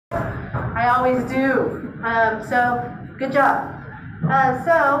I always do. So good job.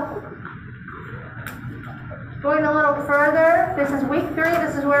 So going a little further, this is week 3.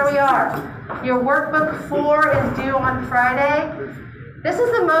 This is where we are. Your workbook 4 is due on Friday. This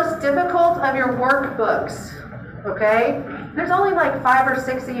is the most difficult of your workbooks. Okay? There's only like 5 or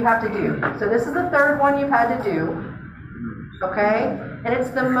 6 that you have to do. So this is the 3rd one you've had to do. Okay? And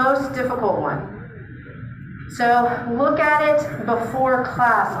it's the most difficult one. So look at it before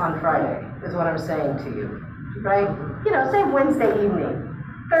class on Friday, is what I'm saying to you. Right? You know, say Wednesday evening,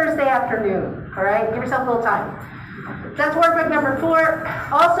 Thursday afternoon. All right? Give yourself a little time. That's workbook number 4.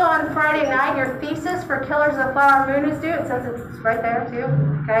 Also on Friday night, your thesis for Killers of the Flower Moon is due. It says it's right there too.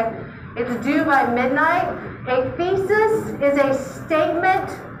 Okay? It's due by midnight. A thesis is a statement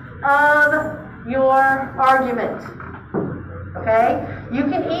of your argument. Okay? You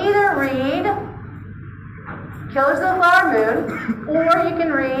can either read Killers of the Flower Moon, or you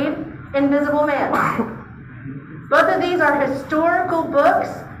can read Invisible Man. Both of these are historical books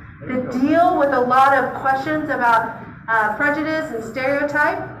that deal with a lot of questions about prejudice and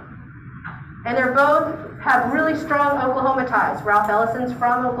stereotype. And they're both have really strong Oklahoma ties. Ralph Ellison's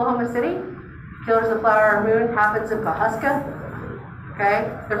from Oklahoma City. Killers of the Flower Moon happens in Pawhuska. Okay?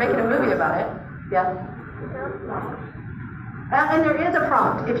 They're making a movie about it. Yeah. And there is a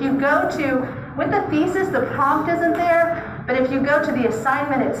prompt. If you go to, with the thesis, the prompt isn't there, but if you go to the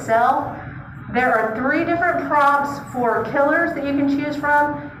assignment itself, there are 3 different prompts for killers that you can choose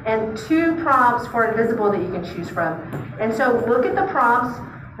from, and 2 prompts for invisible that you can choose from. And so look at the prompts,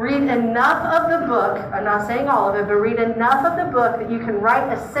 read enough of the book, I'm not saying all of it, but read enough of the book that you can write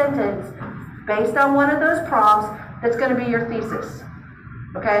a sentence based on one of those prompts that's going to be your thesis.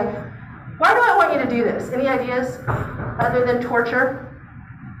 Okay? Why do I want you to do this? Any ideas other than torture?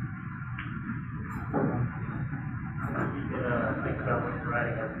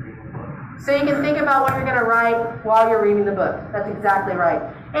 So you can think about what you're going to write while you're reading the book. That's exactly right.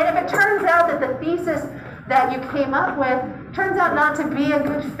 And if it turns out that the thesis that you came up with turns out not to be a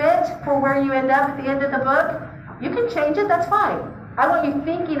good fit for where you end up at the end of the book, you can change it. That's fine. I want you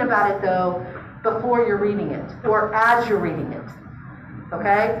thinking about it, though, before you're reading it or as you're reading it.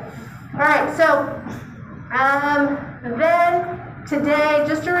 Okay? All right, so then today,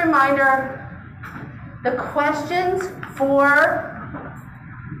 just a reminder, the questions for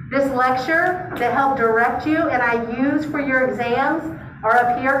this lecture that help direct you and I use for your exams are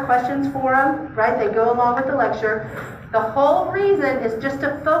up here, questions for them, right? They go along with the lecture. The whole reason is just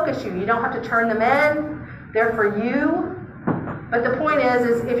to focus you. You don't have to turn them in. They're for you. But the point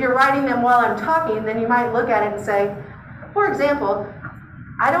is if you're writing them while I'm talking, then you might look at it and say, for example,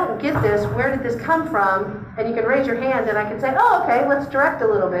 I don't get this. Where did this come from? And you can raise your hand and I can say, oh, okay, let's direct a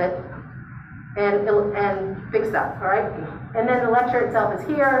little bit and fix that, all right? And then the lecture itself is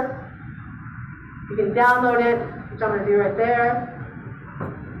here. You can download it, which I'm going to do right there.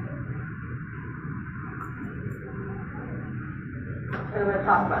 And I'm going to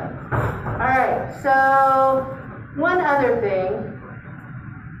talk about it. All right, so one other thing.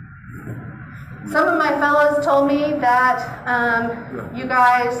 Some of my fellows told me that you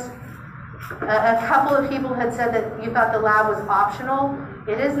guys, a couple of people had said that you thought the lab was optional.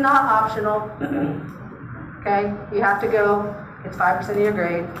 It is not optional. Okay, you have to go. It's 5% of your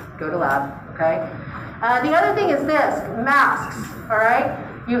grade. Go to lab. Okay. The other thing is this: masks. All right.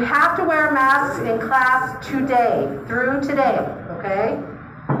 You have to wear masks in class today, through today. Okay.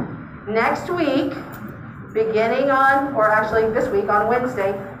 Next week, beginning on, or actually this week on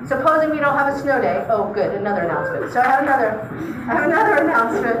Wednesday, supposing we don't have a snow day. Oh, good, another announcement. So I have another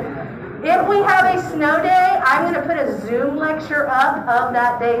announcement. If we have a snow day, I'm going to put a Zoom lecture up of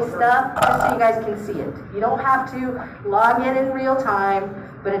that day's stuff just so you guys can see it. You don't have to log in real time,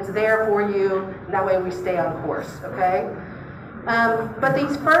 but it's there for you, and that way we stay on course, okay? But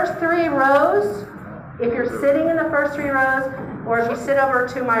these first 3 rows, if you're sitting in the first 3 rows, or if you sit over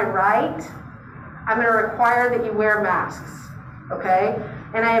to my right, I'm going to require that you wear masks, okay?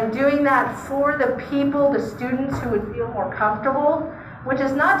 And I am doing that for the people, the students who would feel more comfortable. Which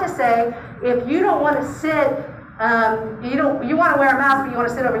is not to say, if you don't want to sit, you want to wear a mask, but you want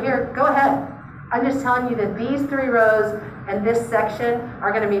to sit over here, go ahead. I'm just telling you that these 3 rows and this section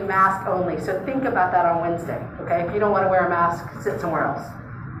are going to be mask only. So think about that on Wednesday, okay? If you don't want to wear a mask, sit somewhere else,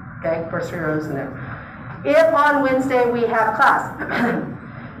 okay? First 3 rows in there. If on Wednesday we have class,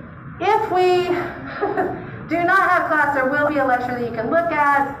 if we do not have class, there will be a lecture that you can look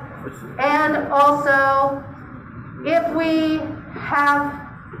at. And also, if we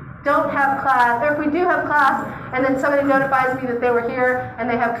don't have class, or if we do have class, and then somebody notifies me that they were here and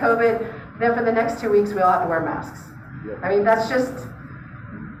they have COVID, then for the next 2 weeks we all have to wear masks. I mean, that's just,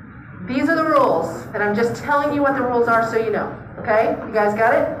 these are the and I'm just telling you what the rules are so you know. Okay? You guys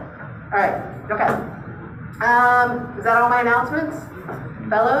got it? All right. Okay. Is that all my announcements?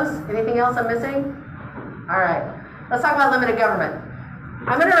 Fellows, anything else I'm missing? All right. Let's talk about limited government.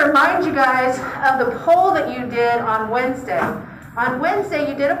 I'm going to remind you guys of the poll that you did on Wednesday. On Wednesday,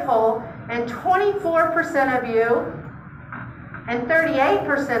 you did a poll, and 24% of you and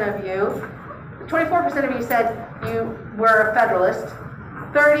 38% of you, 24% of you said you were a Federalist.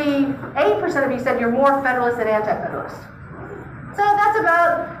 38% of you said you're more Federalist than anti-Federalist. So that's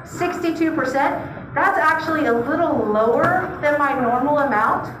about 62%. That's actually a little lower than my normal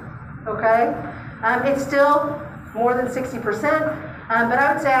amount, okay? It's still more than 60%, but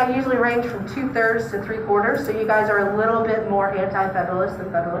I would say I usually range from 2/3 to 3/4, so you guys are a little bit more anti-Federalist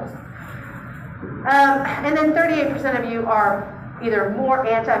than Federalist. And then 38% of you are either more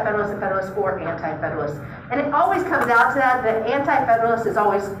anti-Federalist than Federalist or anti-Federalist. And it always comes out to that anti-Federalist is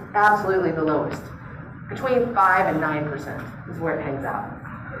always absolutely the lowest. Between 5 and 9% is where it hangs out.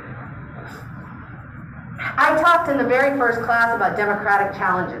 I talked in the very first class about democratic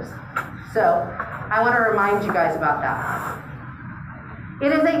challenges. So I want to remind you guys about that.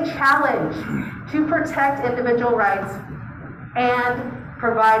 It is a challenge to protect individual rights and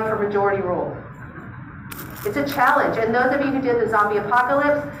provide for majority rule. It's a challenge. And those of you who did the zombie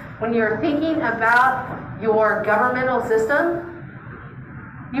apocalypse, when you're thinking about your governmental system,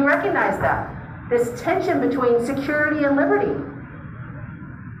 you recognize that. This tension between security and liberty.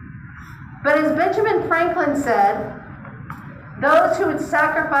 But as Benjamin Franklin said, those who would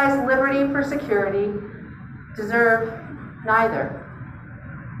sacrifice liberty for security deserve neither.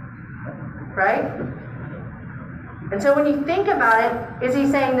 Right? And so when you think about it, is he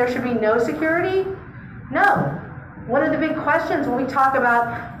saying there should be no security? No. One of the big questions when we talk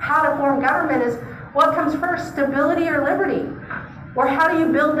about how to form government is, what comes first, stability or liberty? Or how do you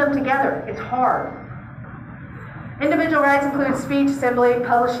build them together? It's hard. Individual rights include speech, assembly,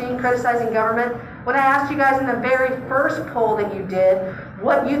 publishing, criticizing government. When I asked you guys in the very first poll that you did,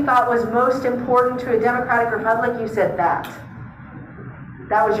 what you thought was most important to a democratic republic, you said that.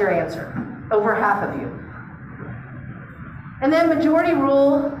 That was your answer. Over half of you. And then majority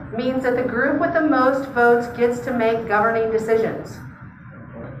rule means that the group with the most votes gets to make governing decisions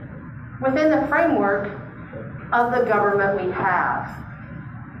within the framework of the government we have,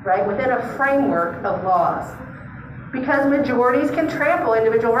 right? Within a framework of laws. Because majorities can trample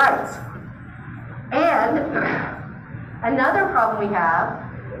individual rights. And another problem we have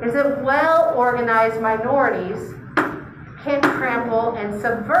is that well-organized minorities can trample and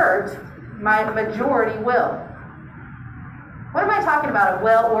subvert my majority will. What am I talking about, a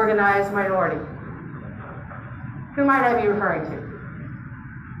well-organized minority? Who might I be referring to?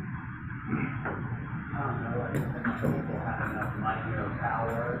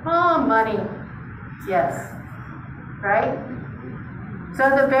 Oh, money. Yes. Right? So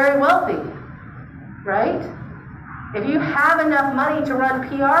the very wealthy, right? If you have enough money to run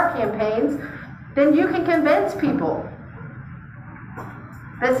PR campaigns, then you can convince people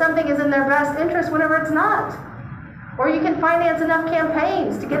that something is in their best interest whenever it's not. Or you can finance enough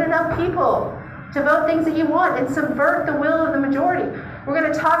campaigns to get enough people to vote things that you want and subvert the will of the majority. We're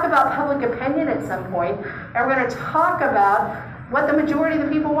going to talk about public opinion at some point, and we're going to talk about what the majority of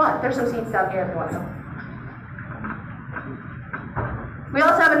the people want. There's some seats down here if you want some. We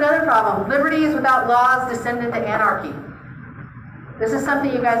also have another problem. Liberties without laws descend into anarchy. This is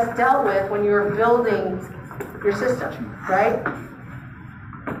something you guys dealt with when you were building your system, right?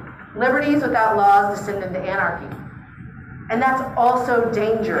 Liberties without laws descend into anarchy. And that's also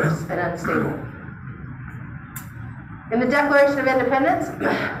dangerous and unstable. In the Declaration of Independence,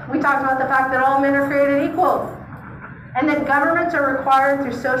 we talked about the fact that all men are created equal, and that governments are required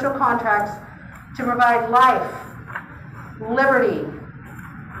through social contracts to provide life, liberty,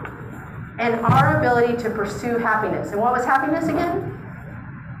 and our ability to pursue happiness. And what was happiness again?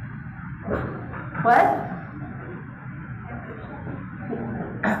 What?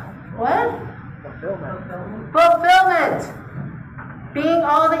 What? Fulfillment. Being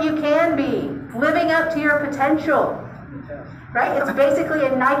all that you can be. Living up to your potential. Right? It's basically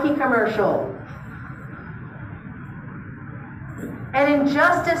a Nike commercial. And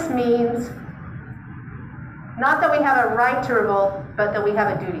injustice means not that we have a right to revolt, but that we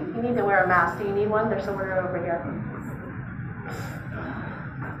have a duty. You need to wear a mask. Do you need one? There's somewhere over here.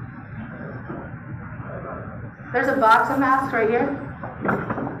 There's a box of masks right here.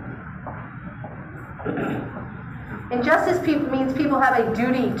 Injustice means people have a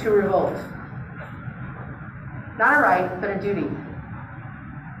duty to revolt. Not a right, but a duty.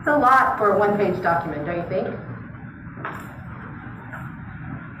 It's a lot for a one-page document, don't you think?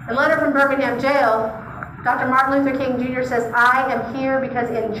 A letter from Birmingham jail, Dr. Martin Luther King Jr. says, I am here because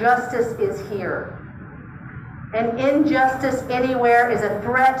injustice is here. And injustice anywhere is a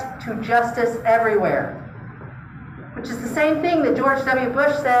threat to justice everywhere. Which is the same thing that George W.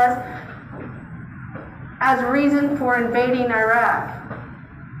 Bush says as reason for invading Iraq.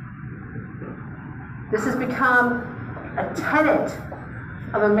 This has become a tenet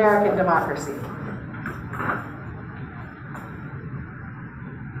of American democracy.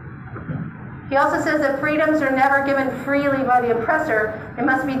 He also says that freedoms are never given freely by the oppressor, it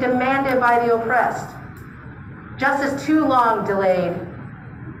must be demanded by the oppressed. Justice too long delayed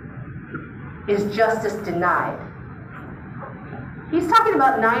is justice denied. He's talking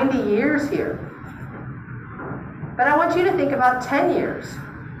about 90 years here. But I want you to think about 10 years,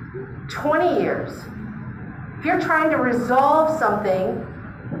 20 years. If you're trying to resolve something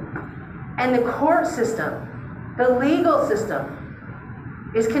and the court system, the legal system,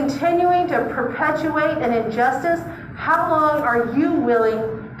 is continuing to perpetuate an injustice, how long are you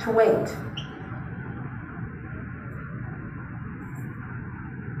willing to wait?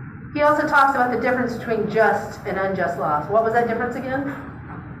 He also talks about the difference between just and unjust laws. What was that difference again?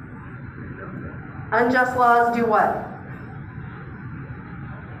 Unjust laws do what?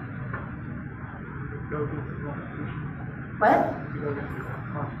 What?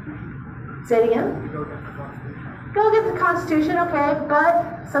 Say it again? Go against the Constitution, okay,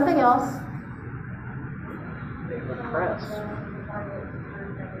 but something else. Press.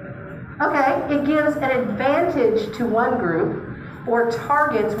 Okay, it gives an advantage to one group or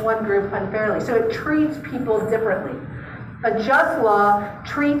targets one group unfairly. So it treats people differently. A just law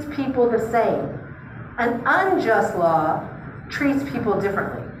treats people the same. An unjust law treats people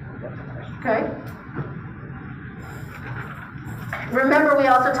differently. Okay? Remember, we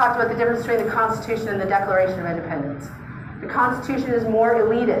also talked about the difference between the Constitution and the Declaration of Independence. The Constitution is more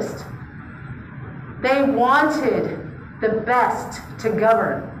elitist. They wanted the best to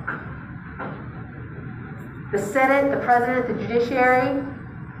govern. The Senate, the President, the judiciary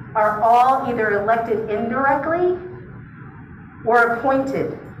are all either elected indirectly or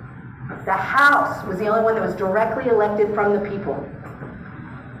appointed. The House was the only one that was directly elected from the people.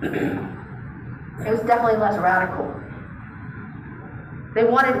 It was definitely less radical. They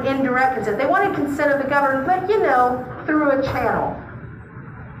wanted indirect consent. They wanted consent of the government, but through a channel.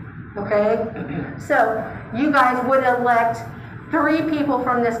 Okay? So, you guys would elect 3 people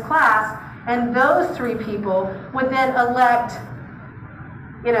from this class, and those 3 people would then elect,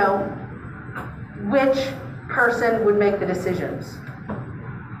 which person would make the decisions.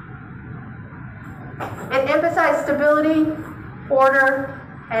 It emphasized stability, order,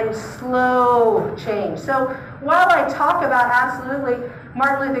 and slow change. So while I talk about absolutely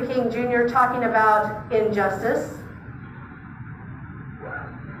Martin Luther King Jr. talking about injustice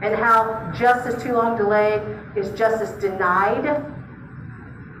and how justice too long delayed is justice denied,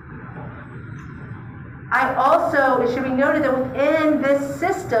 it should be noted that within this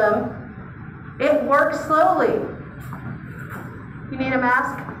system, it works slowly. You need a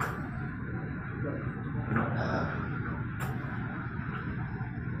mask?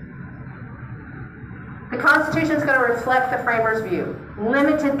 The Constitution is going to reflect the framers' view.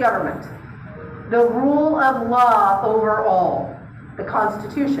 Limited government. The rule of law over all. The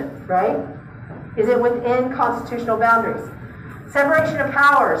Constitution, right? Is it within constitutional boundaries? Separation of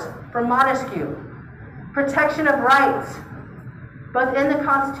powers from Montesquieu. Protection of rights, both in the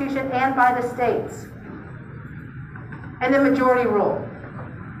Constitution and by the states. And the majority rule.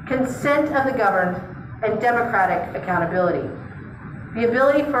 Consent of the governed and democratic accountability. The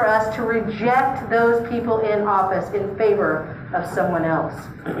ability for us to reject those people in office in favor of someone else.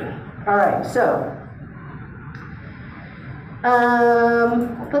 All right, so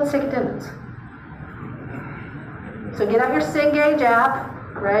let's take attendance. So get out your Cengage app,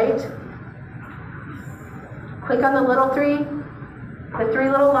 right? Click on the the 3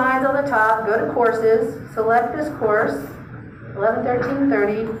 little lines on the top, go to courses, select this course, 11, 13,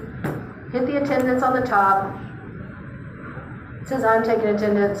 30, hit the attendance on the top. It says I'm taking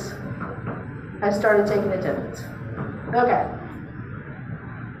attendance. I started taking attendance. Okay.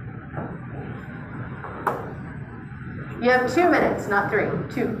 You have 2 minutes, not 3.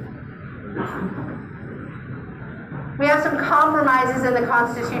 2. We have some compromises in the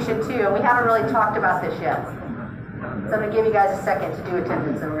Constitution too, and we haven't really talked about this yet. So I'm going to give you guys a second to do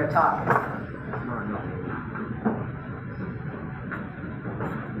attendance, and we're going to talk.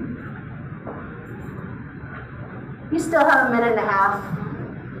 You still have a minute and a half.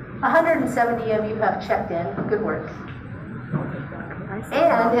 170 of you have checked in. Good work.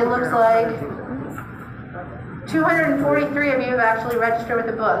 And it looks like 243 of you have actually registered with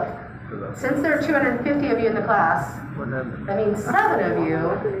the book. Since there are 250 of you in the class, that means 7 of you,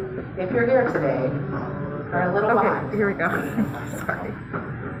 if you're here today, are a little behind. Okay, here we go. Sorry.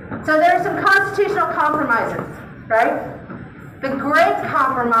 So there are some constitutional compromises, right? The Great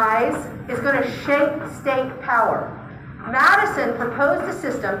Compromise is going to shape state power. Madison proposed a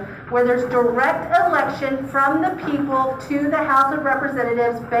system where there's direct election from the people to the House of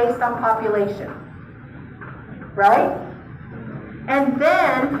Representatives based on population. Right? And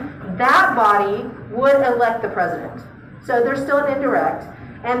then that body would elect the president. So there's still an indirect.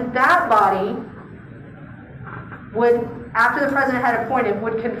 And that body would, after the president had appointed,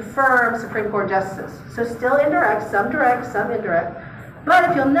 would confirm Supreme Court justices. So still indirect, some indirect. But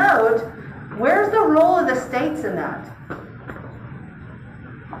if you'll note, where's the role of the states in that?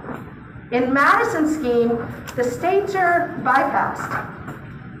 In Madison's scheme, the states are bypassed.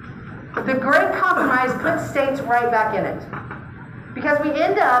 The Great Compromise puts states right back in it. Because we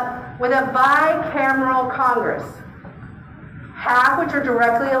end up with a bicameral Congress. Half which are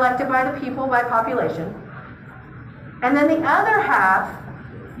directly elected by the people by population. And then the other half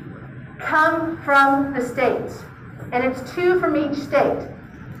come from the states. And it's 2 from each state.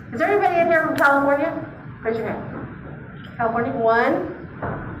 Is there anybody in here from California? Raise your hand. California?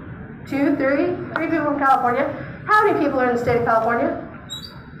 1, 2, 3. 3 people from California. How many people are in the state of California?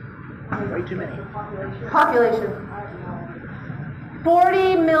 Way too many. Population.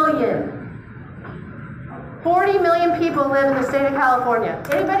 40 million. 40 million people live in the state of California.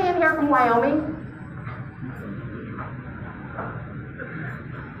 Anybody in here from Wyoming?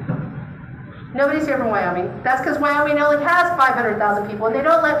 Nobody's here from Wyoming. That's because Wyoming only has 500,000 people and they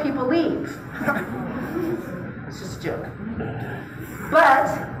don't let people leave. It's just a joke. But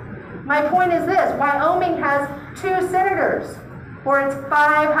my point is this. Wyoming has 2 senators for its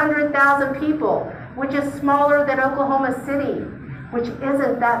 500,000 people, which is smaller than Oklahoma City, which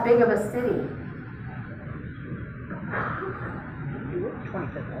isn't that big of a city.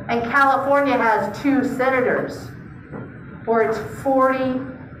 And California has 2 senators for its 40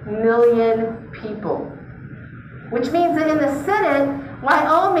 million people. Which means that in the Senate,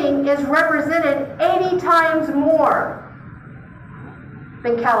 Wyoming is represented 80 times more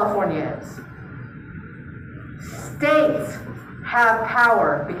than California is. States have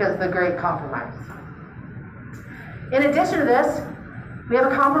power because of the Great Compromise. In addition to this, we have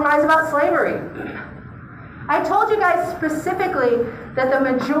a compromise about slavery. I told you guys specifically that the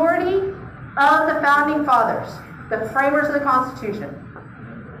majority of the founding fathers, the framers of the Constitution,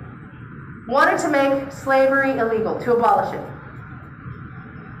 wanted to make slavery illegal, to abolish it.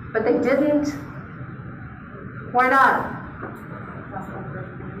 But they didn't. Why not?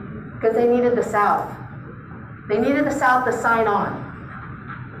 Because they needed the South. They needed the South to sign on.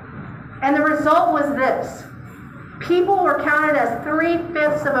 And the result was this. People were counted as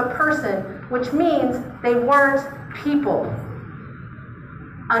 3/5 of a person, which means they weren't people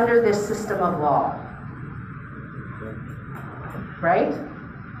under this system of law. Right?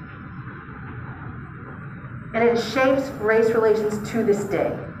 And it shapes race relations to this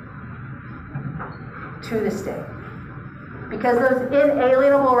day. To this day. Because those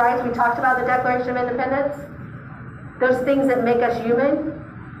inalienable rights, we talked about the Declaration of Independence, those things that make us human,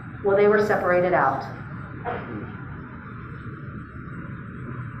 well, they were separated out.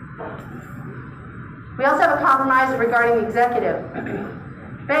 We also have a compromise regarding the executive.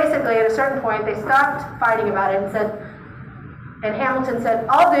 Basically, at a certain point, they stopped fighting about it and said, and Hamilton said,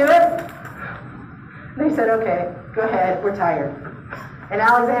 I'll do it. And they said, okay, go ahead, we're tired. And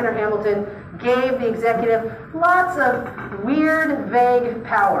Alexander Hamilton gave the executive lots of weird, vague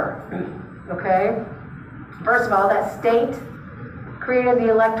power. Okay? First of all, that state created the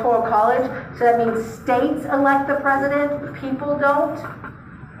Electoral College, so that means states elect the president, people don't.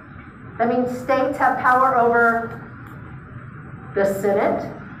 That means states have power over the Senate,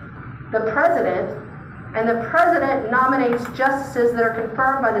 the president, and the president nominates justices that are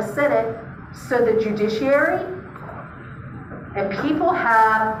confirmed by the Senate, so the judiciary and people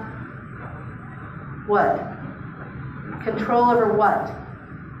have what? Control over what?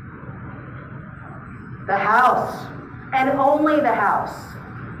 The House, and only the House.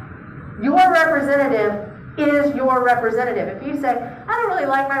 Your representative is your representative. If you say, I don't really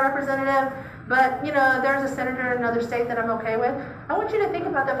like my representative, but there's a senator in another state that I'm okay with, I want you to think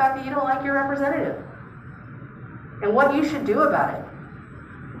about the fact that you don't like your representative and what you should do about it.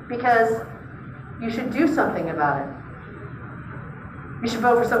 Because you should do something about it. You should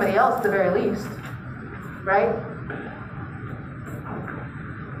vote for somebody else at the very least, right?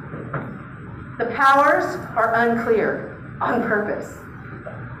 The powers are unclear on purpose.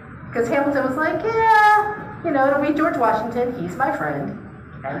 Because Hamilton was like, yeah, you know, it'll be George Washington, he's my friend,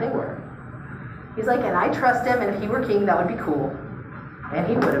 and they were. He's like, and I trust him, and if he were king, that would be cool. And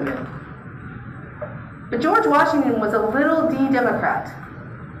he would have been. But George Washington was a little D Democrat.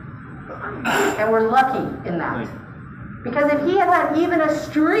 And we're lucky in that. Because if he had had even a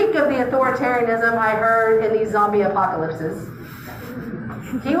streak of the authoritarianism I heard in these zombie apocalypses,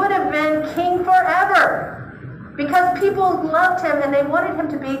 he would have been king forever. Because people loved him and they wanted him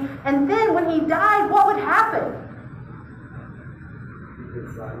to be. And then when he died, what would happen?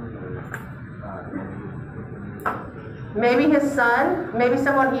 Maybe his son, maybe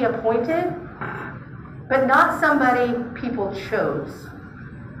someone he appointed, but not somebody people chose.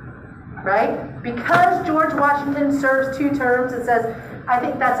 Right? Because George Washington serves 2 terms, it says, I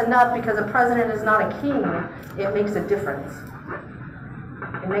think that's enough because a president is not a king. It makes a difference.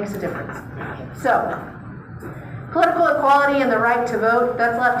 It makes a difference. So, political equality and the right to vote,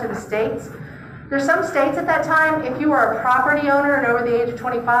 that's left to the states. There's some states at that time, if you were a property owner and over the age of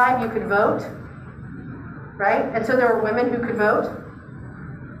 25, you could vote. Right? And so there were women who could vote.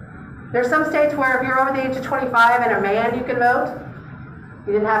 There's some states where if you're over the age of 25 and a man, you could vote.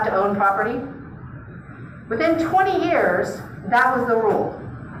 You didn't have to own property. Within 20 years, that was the rule.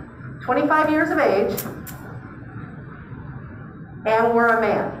 25 years of age, and we're a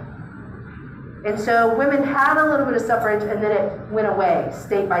man. And so women had a little bit of suffrage, and then it went away,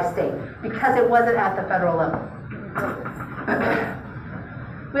 state by state, because it wasn't at the federal level.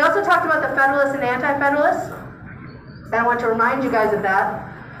 We also talked about the Federalists and Anti-Federalists, and I want to remind you guys of that.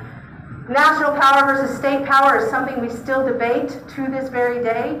 National power versus state power is something we still debate to this very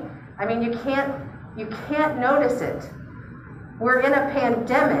day. I mean, you can't notice it. We're in a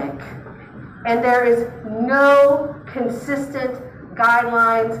pandemic, and there is no consistent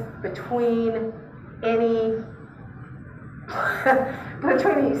guidelines between any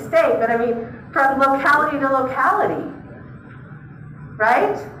state, but I mean, from locality to locality,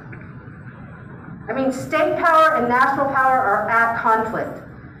 right? I mean, state power and national power are at conflict.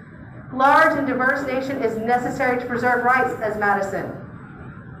 Large and diverse nation is necessary to preserve rights, says Madison.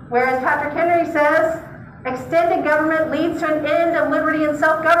 Whereas Patrick Henry says, extended government leads to an end of liberty and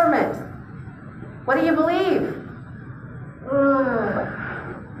self-government. What do you believe?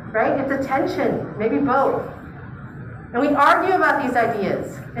 Right? It's a tension, maybe both. And we argue about these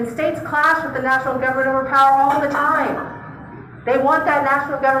ideas. And states clash with the national government over power all the time. They want that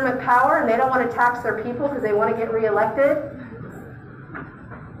national government power, and they don't want to tax their people because they want to get reelected.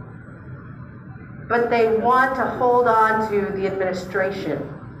 But they want to hold on to the administration.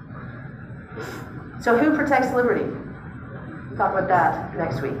 So who protects liberty? We'll talk about that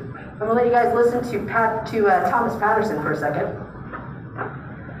next week. I'm going to let you guys listen to Thomas Patterson for a second.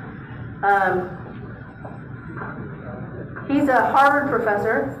 He's a Harvard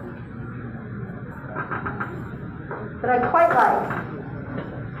professor that I quite like.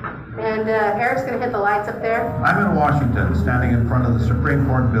 And Eric's going to hit the lights up there. I'm in Washington, standing in front of the Supreme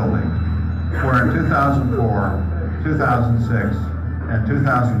Court building, where in 2004, 2006, and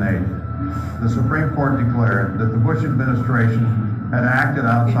 2008, the Supreme Court declared that the Bush administration had acted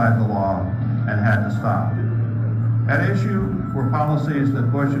outside the law and had to stop. At issue were policies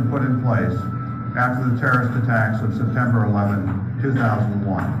that Bush had put in place after the terrorist attacks of September 11,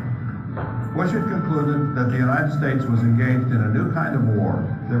 2001. Bush had concluded that the United States was engaged in a new kind of war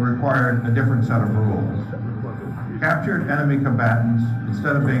that required a different set of rules. Captured enemy combatants,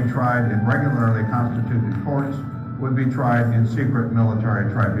 instead of being tried in regularly constituted courts, would be tried in secret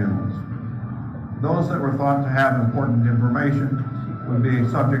military tribunals. Those that were thought to have important information would be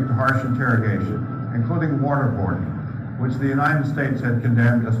subject to harsh interrogation, including waterboarding, which the United States had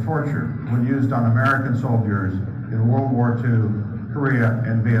condemned as torture when used on American soldiers in World War II, Korea,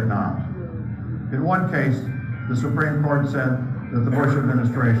 and Vietnam. In one case, the Supreme Court said that the Bush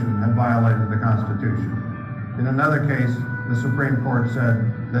administration had violated the Constitution. In another case, the Supreme Court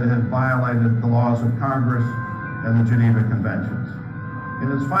said that it had violated the laws of Congress and the Geneva Conventions.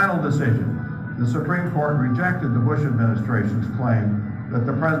 In its final decision, the Supreme Court rejected the Bush administration's claim that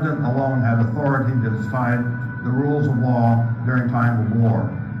the president alone had authority to decide the rules of law during time of war.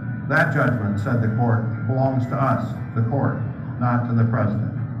 That judgment, said the court, belongs to us, the court, not to the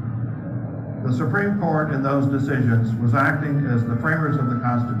president. The Supreme Court in those decisions was acting as the framers of the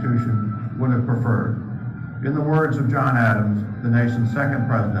Constitution would have preferred. In the words of John Adams, the nation's second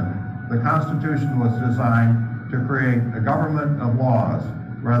president, the Constitution was designed to create a government of laws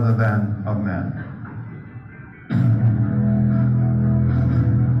rather than of men.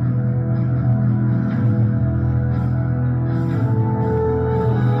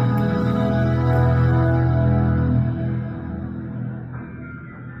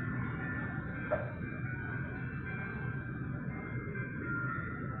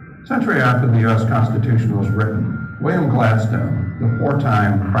 A century after the U.S. Constitution was written, William Gladstone, the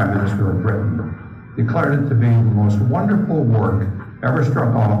four-time Prime Minister of Britain, declared it to be the most wonderful work ever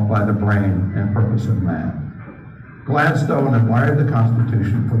struck off by the brain and purpose of man. Gladstone admired the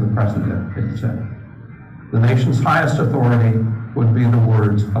Constitution for the precedent it set. The nation's highest authority would be the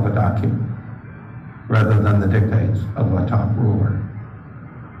words of a document, rather than the dictates of a top ruler.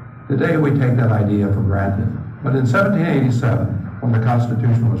 Today we take that idea for granted, but in 1787, when the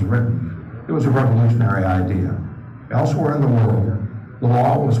Constitution was written, it was a revolutionary idea. Elsewhere in the world, the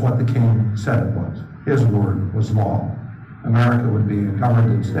law was what the king said it was. His word was law. America would be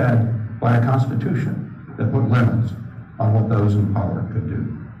governed instead by a constitution that put limits on what those in power could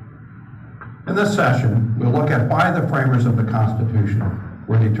do. In this session, we'll look at why the framers of the Constitution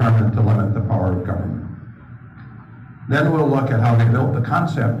were determined to limit the power of government. Then we'll look at how they built the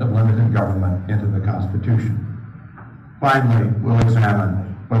concept of limited government into the Constitution. Finally, we'll examine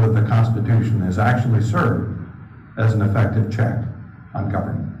whether the Constitution has actually served as an effective check on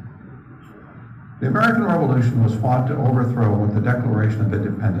government. The American Revolution was fought to overthrow what the Declaration of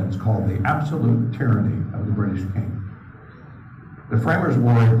Independence called the absolute tyranny of the British king. The framers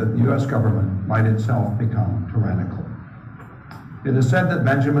worried that the U.S. government might itself become tyrannical. It is said that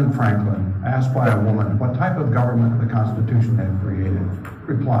Benjamin Franklin, asked by a woman what type of government the Constitution had created,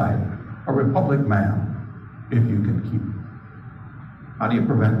 replied, "A republic, ma'am, if you can keep it." How do you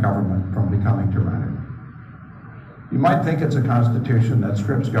prevent government from becoming tyrannical? You might think it's a constitution that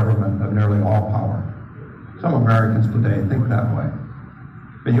strips government of nearly all power. Some Americans today think that way.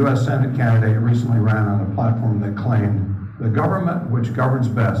 A U.S. Senate candidate recently ran on a platform that claimed, "The government which governs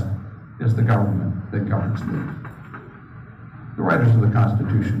best is the government that governs least." The writers of the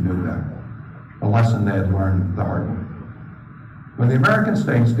Constitution knew that, a lesson they had learned the hard way. When the American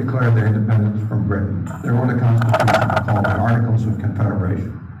states declared their independence from Britain, they wrote a constitution called the Articles of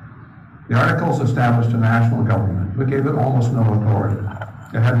Confederation. The Articles established a national government, but gave it almost no authority.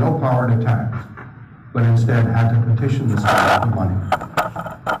 It had no power to tax, but instead had to petition the states for money.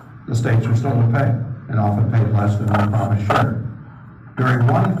 The states were still to pay, and often paid less than their promised share. During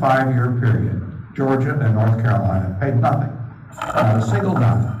one 5-year period, Georgia and North Carolina paid nothing, not a single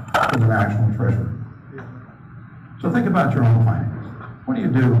dime, to the national treasury. So think about your own finances. What do you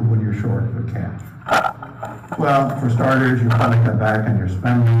do when you're short of cash? Well, for starters, you probably cut back on your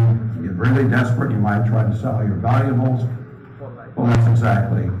spending. You get really desperate, you might try to sell your valuables. Well, that's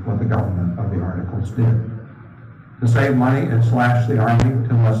exactly what the government of the Articles did. To save money, it slashed the army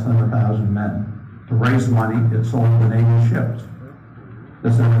to less than 1,000 men. To raise money, it sold the Navy ships.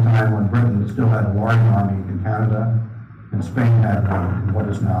 This at a time when Britain still had a large army in Canada, and Spain had one in what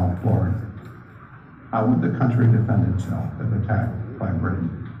is now Florida. How would the country defend itself if attacked by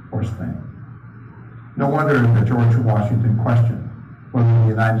Britain or Spain? No wonder that George Washington questioned whether the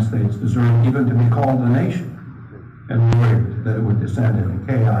United States deserved even to be called a nation, and worried that it would descend into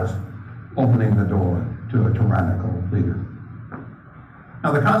chaos, opening the door to a tyrannical leader.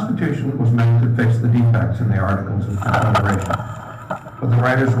 Now, the Constitution was meant to fix the defects in the Articles of Confederation, but the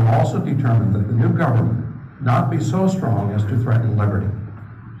writers were also determined that the new government not be so strong as to threaten liberty.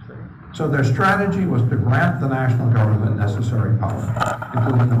 So their strategy was to grant the national government necessary power,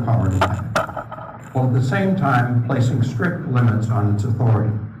 including the power to tax, while at the same time placing strict limits on its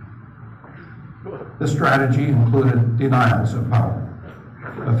authority. This strategy included denials of power.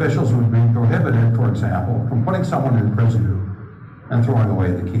 Officials would be prohibited, for example, from putting someone in prison and throwing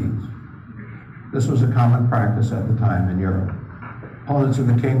away the keys. This was a common practice at the time in Europe. Opponents of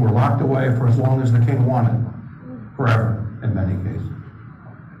the king were locked away for as long as the king wanted, forever in many cases.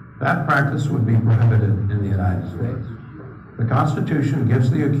 That practice would be prohibited in the United States. The Constitution gives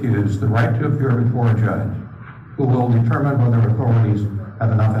the accused the right to appear before a judge who will determine whether authorities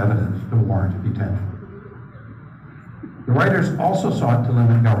have enough evidence to warrant detention. The writers also sought to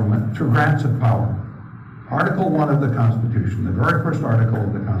limit government through grants of power. Article 1 of the Constitution, the very first article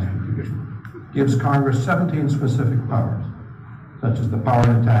of the Constitution, gives Congress 17 specific powers, such as the power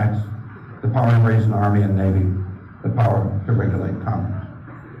to tax, the power to raise an army and navy, the power to regulate commerce.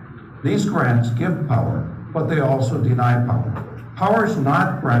 These grants give power, but they also deny power. Powers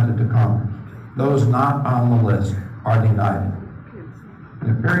not granted to Congress, those not on the list, are denied. In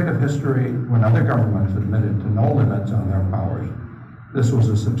a period of history when other governments admitted to no limits on their powers, this was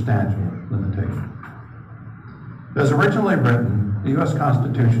a substantial limitation. As originally written, the U.S.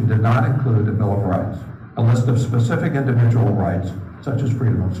 Constitution did not include a Bill of Rights, a list of specific individual rights, such as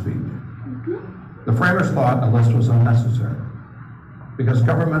freedom of speech. The framers thought a list was unnecessary, because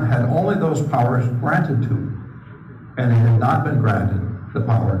government had only those powers granted to it, and it had not been granted the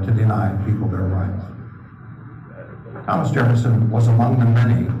power to deny people their rights. Thomas Jefferson was among the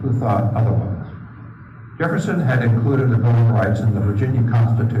many who thought otherwise. Jefferson had included a Bill of Rights in the Virginia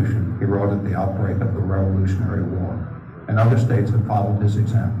Constitution he wrote at the outbreak of the Revolutionary War, and other states had followed his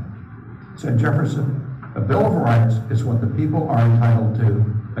example. Said Jefferson, "A Bill of Rights is what the people are entitled to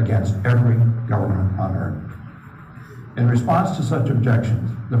against every government on earth." In response to such objections,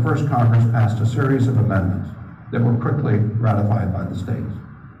 the first Congress passed a series of amendments that were quickly ratified by the states.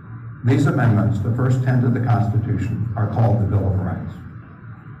 These amendments, the first 10 to the Constitution, are called the Bill of Rights.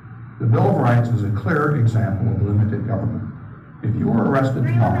 The Bill of Rights is a clear example of limited government. If you were arrested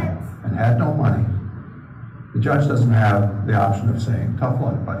tomorrow and had no money, the judge doesn't have the option of saying, "Tough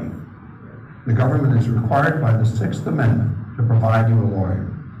luck, buddy." The government is required by the Sixth Amendment to provide you a lawyer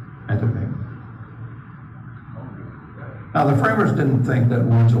and to pay. Now, the framers didn't think that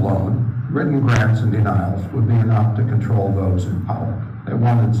words alone, written grants and denials, would be enough to control those in power. They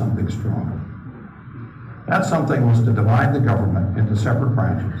wanted something stronger. That something was to divide the government into separate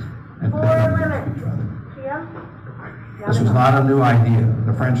branches and pit them against each other. This was not a new idea.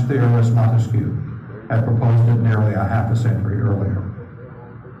 The French theorist Montesquieu had proposed it nearly a half a century earlier.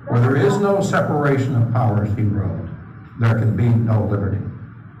 Where there is no separation of powers, he wrote, there can be no liberty.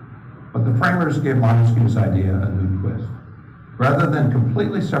 But the framers gave Montesquieu's idea a new twist. Rather than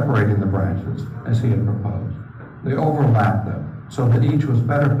completely separating the branches, as he had proposed, they overlapped them so that each was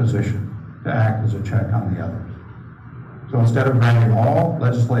better positioned to act as a check on the others. So instead of granting all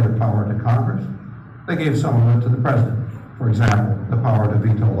legislative power to Congress, they gave some of it to the president. For example, the power to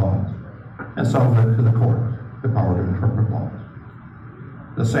veto laws, and some of it to the courts, the power to interpret laws.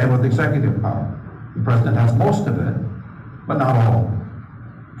 The same with executive power. The president has most of it, but not all of it.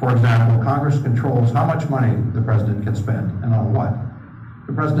 For example, Congress controls how much money the president can spend and on what.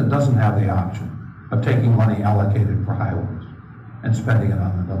 The president doesn't have the option of taking money allocated for highways and spending it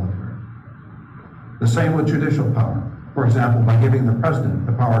on the military. The same with judicial power. For example, by giving the president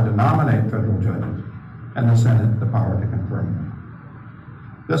the power to nominate federal judges and the Senate the power to confirm them.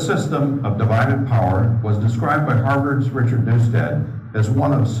 This system of divided power was described by Harvard's Richard Newstead as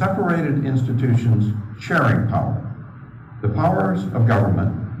one of separated institutions sharing power. The powers of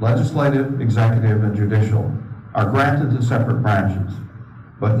government, legislative, executive, and judicial, are granted to separate branches,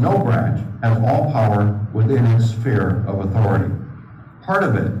 but no branch has all power within its sphere of authority. Part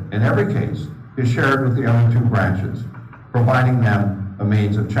of it, in every case, is shared with the other two branches, providing them a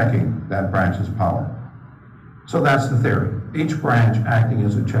means of checking that branch's power. So that's the theory, each branch acting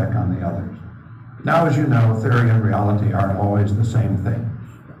as a check on the others. Now, as you know, theory and reality aren't always the same thing.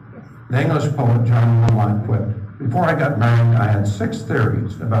 The English poet John Wilmot quipped, "Before I got married, I had 6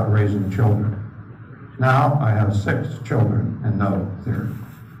 theories about raising children. Now I have 6 children and no theory."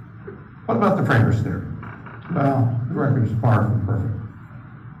 What about the framers' theory? Well, the record is far from perfect.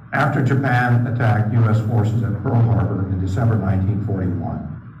 After Japan attacked U.S. forces at Pearl Harbor in December 1941,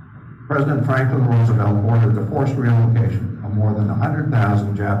 President Franklin Roosevelt ordered the forced relocation of more than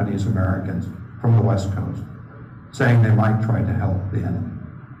 100,000 Japanese Americans from the West Coast, saying they might try to help the enemy.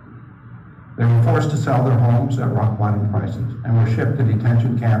 They were forced to sell their homes at rock bottom prices and were shipped to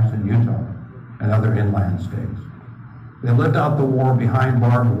detention camps in Utah and other inland states. They lived out the war behind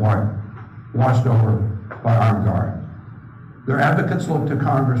barbed wire, watched over by armed guards. Their advocates looked to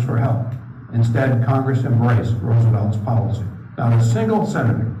Congress for help. Instead, Congress embraced Roosevelt's policy. Not a single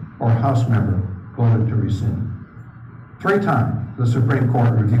senator or House member voted to rescind. 3 times, the Supreme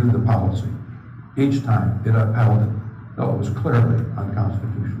Court reviewed the policy. Each time, it upheld it, though it was clearly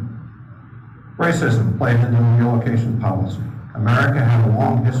unconstitutional. Racism played into the relocation policy. America had a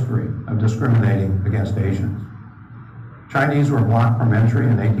long history of discriminating against Asians. Chinese were blocked from entry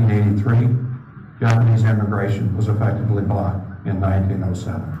in 1883. Japanese immigration was effectively blocked in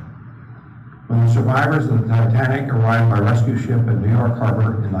 1907. When the survivors of the Titanic arrived by rescue ship at New York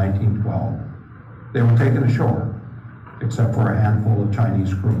Harbor in 1912, they were taken ashore, except for a handful of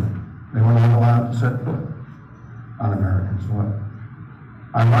Chinese crewmen. They were not allowed to set foot on American soil.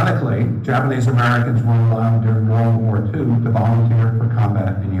 Ironically, Japanese Americans were allowed during World War II to volunteer for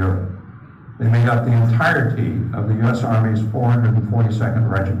combat in Europe. They made up the entirety of the U.S. Army's 442nd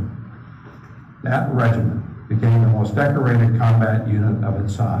Regiment. That regiment became the most decorated combat unit of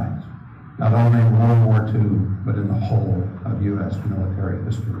its size, not only in World War II, but in the whole of U.S. military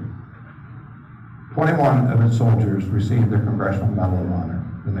history. 21 of its soldiers received the Congressional Medal of Honor,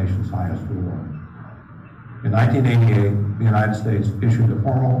 the nation's highest award. In 1988, the United States issued a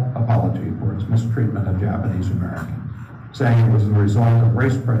formal apology for its mistreatment of Japanese Americans, saying it was the result of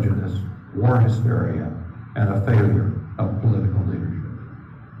race prejudice, war hysteria, and a failure of political leadership.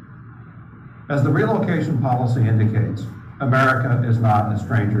 As the relocation policy indicates, America is not a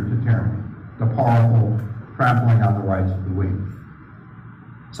stranger to tyranny. The powerful trampling on the rights of the weak.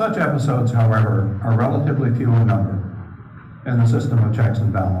 Such episodes, however, are relatively few in number, and the system of checks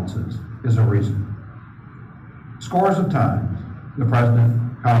and balances is a reason. Scores of times, the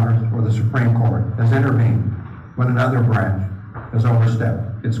President, Congress, or the Supreme Court has intervened when another branch has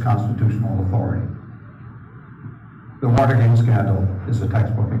overstepped its constitutional authority. The Watergate scandal is a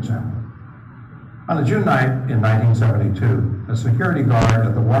textbook example. On a June night in 1972, a security guard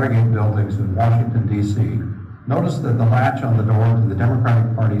at the Watergate buildings in Washington, D.C. noticed that the latch on the door to the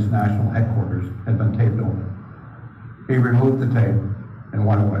Democratic Party's national headquarters had been taped open. He removed the tape and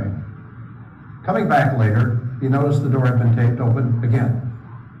went away. Coming back later, he noticed the door had been taped open again.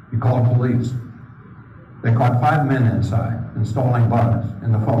 He called police. They caught 5 men inside, installing bugs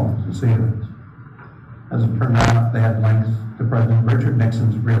in the phones and ceilings. As it turned out, they had links to President Richard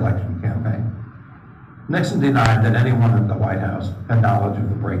Nixon's re-election campaign. Nixon denied that anyone at the White House had knowledge of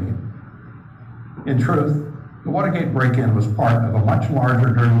the break-in. In truth, the Watergate break-in was part of a much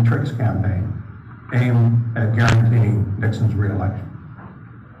larger Dirty Tricks campaign aimed at guaranteeing Nixon's re-election.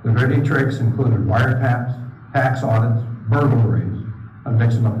 The Dirty Tricks included wiretaps, tax audits, burglaries of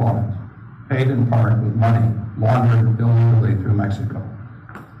Nixon opponents, paid in part with money laundered illegally through Mexico.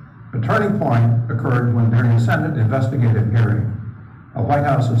 A turning point occurred when, during a Senate investigative hearing, a White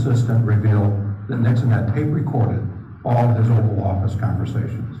House assistant revealed that Nixon had tape recorded all of his Oval Office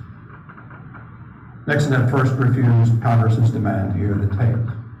conversations. Nixon at first refused Congress's demand to hear the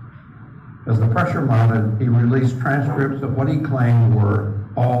tapes. As the pressure mounted, he released transcripts of what he claimed were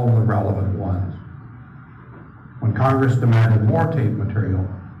all the relevant ones. When Congress demanded more tape material,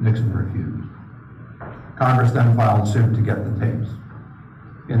 Nixon refused. Congress then filed suit to get the tapes.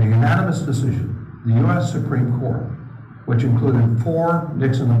 In a unanimous decision, the U.S. Supreme Court, which included 4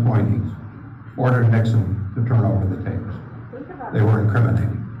 Nixon appointees, ordered Nixon to turn over the tapes. They were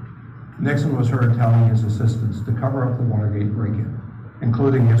incriminating. Nixon was heard telling his assistants to cover up the Watergate break-in,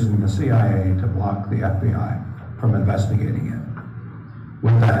 including using the CIA to block the FBI from investigating it.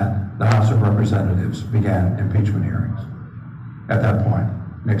 With that, the House of Representatives began impeachment hearings. At that point,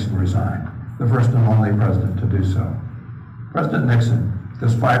 Nixon resigned, the first and only president to do so. President Nixon,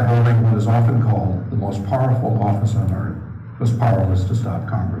 despite holding what is often called the most powerful office on earth, was powerless to stop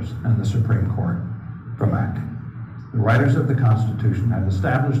Congress and the Supreme Court from acting. The writers of the Constitution had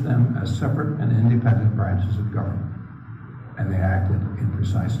established them as separate and independent branches of government, and they acted in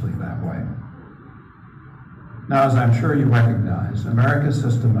precisely that way. Now, as I'm sure you recognize, America's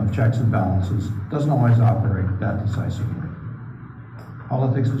system of checks and balances doesn't always operate that decisively.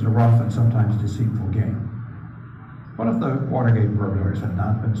 Politics is a rough and sometimes deceitful game. What if the Watergate burglars had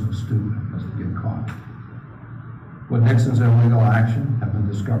not been so stupid as to get caught? Would Nixon's illegal action have been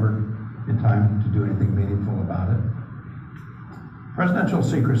discovered in time to do anything meaningful about it? Presidential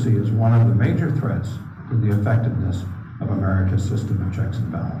secrecy is one of the major threats to the effectiveness of America's system of checks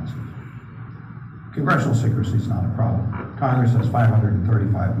and balances. Congressional secrecy is not a problem. Congress has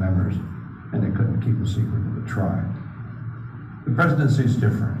 535 members, and it couldn't keep a secret if it tried. The presidency is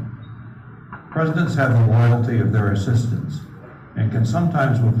different. Presidents have the loyalty of their assistants and can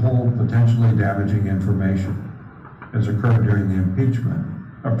sometimes withhold potentially damaging information, as occurred during the impeachment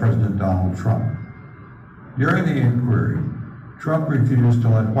of President Donald Trump. During the inquiry, Trump refused to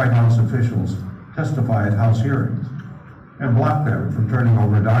let White House officials testify at House hearings and blocked them from turning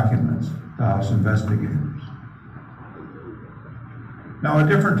over documents to House investigators. Now, a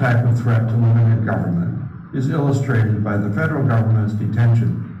different type of threat to limited government is illustrated by the federal government's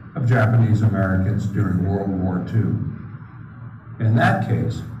detention of Japanese Americans during World War II. In that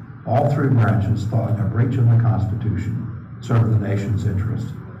case, all 3 branches thought a breach of the Constitution served the nation's interest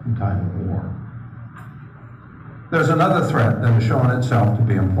in time of war. There's another threat that has shown itself to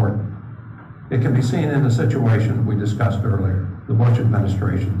be important. It can be seen in the situation we discussed earlier, the Bush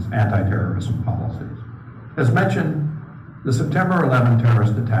administration's anti-terrorism policies. As mentioned, the September 11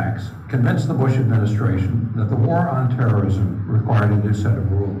 terrorist attacks convinced the Bush administration that the war on terrorism required a new set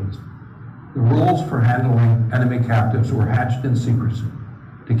of rules. The rules for handling enemy captives were hatched in secrecy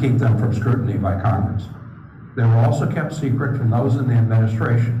to keep them from scrutiny by Congress. They were also kept secret from those in the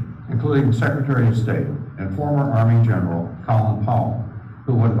administration, including Secretary of State and former Army General Colin Powell,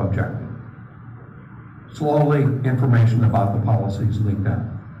 who would have objected. Slowly, information about the policies leaked out,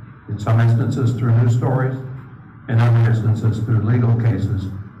 in some instances through news stories, in other instances through legal cases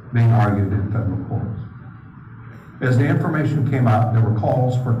being argued in federal courts. As the information came out, there were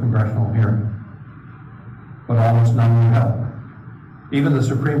calls for congressional hearings, but almost none were held. Even the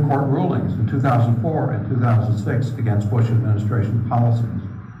Supreme Court rulings in 2004 and 2006 against Bush administration policies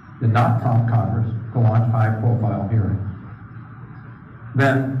did not prompt Congress to launch high-profile hearings.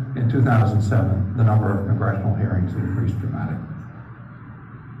 Then, in 2007, the number of congressional hearings increased dramatically.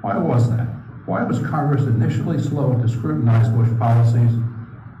 Why was that? Why was Congress initially slow to scrutinize Bush policies,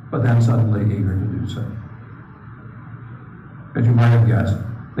 but then suddenly eager to do so? As you might have guessed,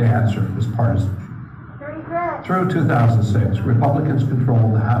 the answer is partisanship. Through 2006, Republicans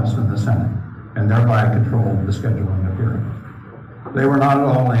controlled the House and the Senate, and thereby controlled the scheduling of hearings. They were not at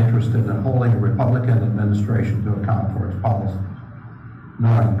all interested in holding a Republican administration to account for its policies,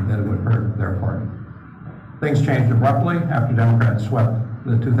 knowing that it would hurt their party. Things changed abruptly after Democrats swept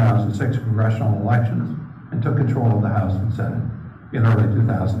the 2006 congressional elections and took control of the House and Senate in early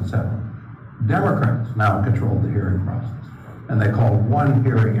 2007. Democrats now controlled the hearing process, and they called one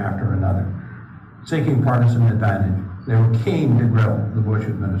hearing after another. Seeking partisan advantage, they were keen to grill the Bush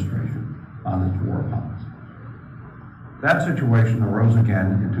administration on its war policy. That situation arose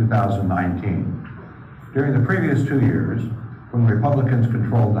again in 2019. During the previous 2 years, when Republicans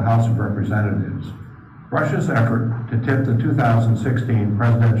controlled the House of Representatives, Russia's effort to tip the 2016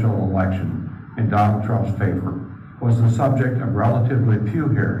 presidential election in Donald Trump's favor was the subject of relatively few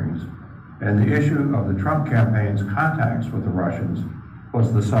hearings, and the issue of the Trump campaign's contacts with the Russians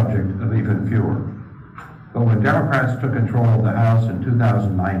was the subject of even fewer. But when Democrats took control of the House in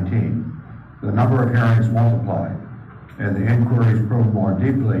 2019, the number of hearings multiplied, and the inquiries probed more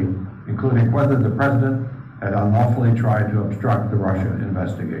deeply, including whether the president had unlawfully tried to obstruct the Russia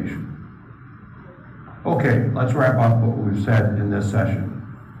investigation. Okay, let's wrap up what we've said in this session.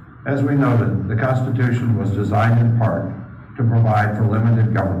 As we noted, the Constitution was designed in part to provide for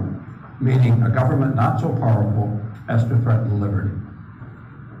limited government, meaning a government not so powerful as to threaten liberty.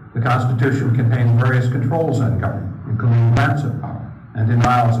 The Constitution contains various controls on government, including grants of power and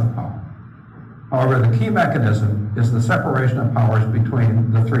denials of power. However, the key mechanism is the separation of powers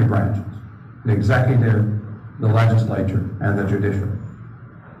between the three branches: the executive, the legislature, and the judiciary.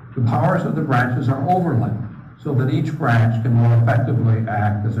 The powers of the branches are overlapped so that each branch can more effectively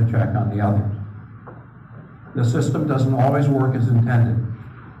act as a check on the others. The system doesn't always work as intended.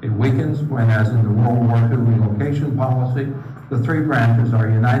 It weakens when, as in the World War II relocation policy, the three branches are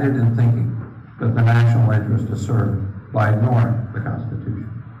united in thinking that the national interest is served by ignoring the Constitution.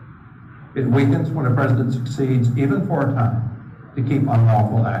 It weakens when a president succeeds, even for a time, to keep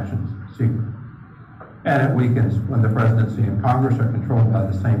unlawful actions secret. And it weakens when the presidency and Congress are controlled by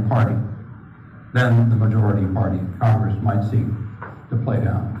the same party. Then the majority party in Congress might seek to play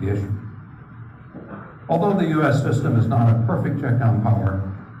down the issue. Although the U.S. system is not a perfect check on power,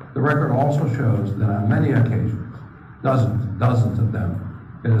 the record also shows that on many occasions, dozens of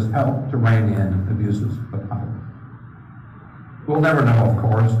them, it has helped to rein in abuses of power. We'll never know, of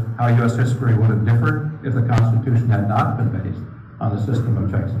course, how U.S. history would have differed if the Constitution had not been based on a system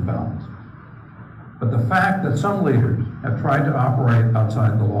of checks and balances. But the fact that some leaders have tried to operate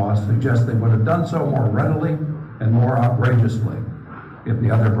outside the law suggests they would have done so more readily and more outrageously if the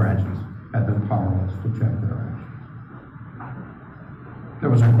other branches had been powerless to check their actions. There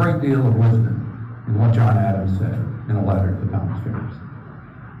was a great deal of wisdom in what John Adams said in a letter to Thomas Jefferson.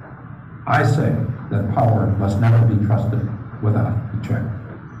 I say that power must never be trusted without a check.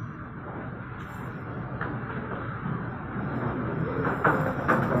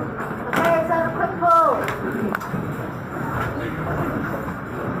 Okay, let's have a quick poll.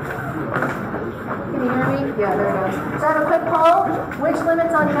 Can you hear me? Yeah, there it goes. Let's have a quick poll. Which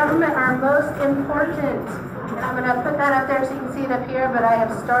limits on government are most important? And I'm going to put that up there so you can see it up here, but I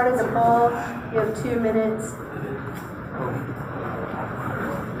have started the poll. You have 2 minutes.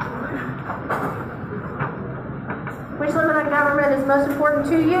 Which limit on government is most important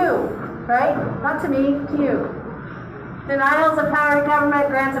to you? Right? Not to me, to you. Denials of power to government,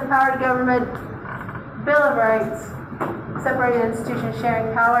 grants of power to government, Bill of Rights, separated institutions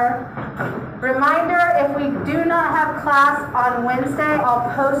sharing power. Reminder, if we do not have class on Wednesday,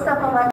 I'll post up a lecture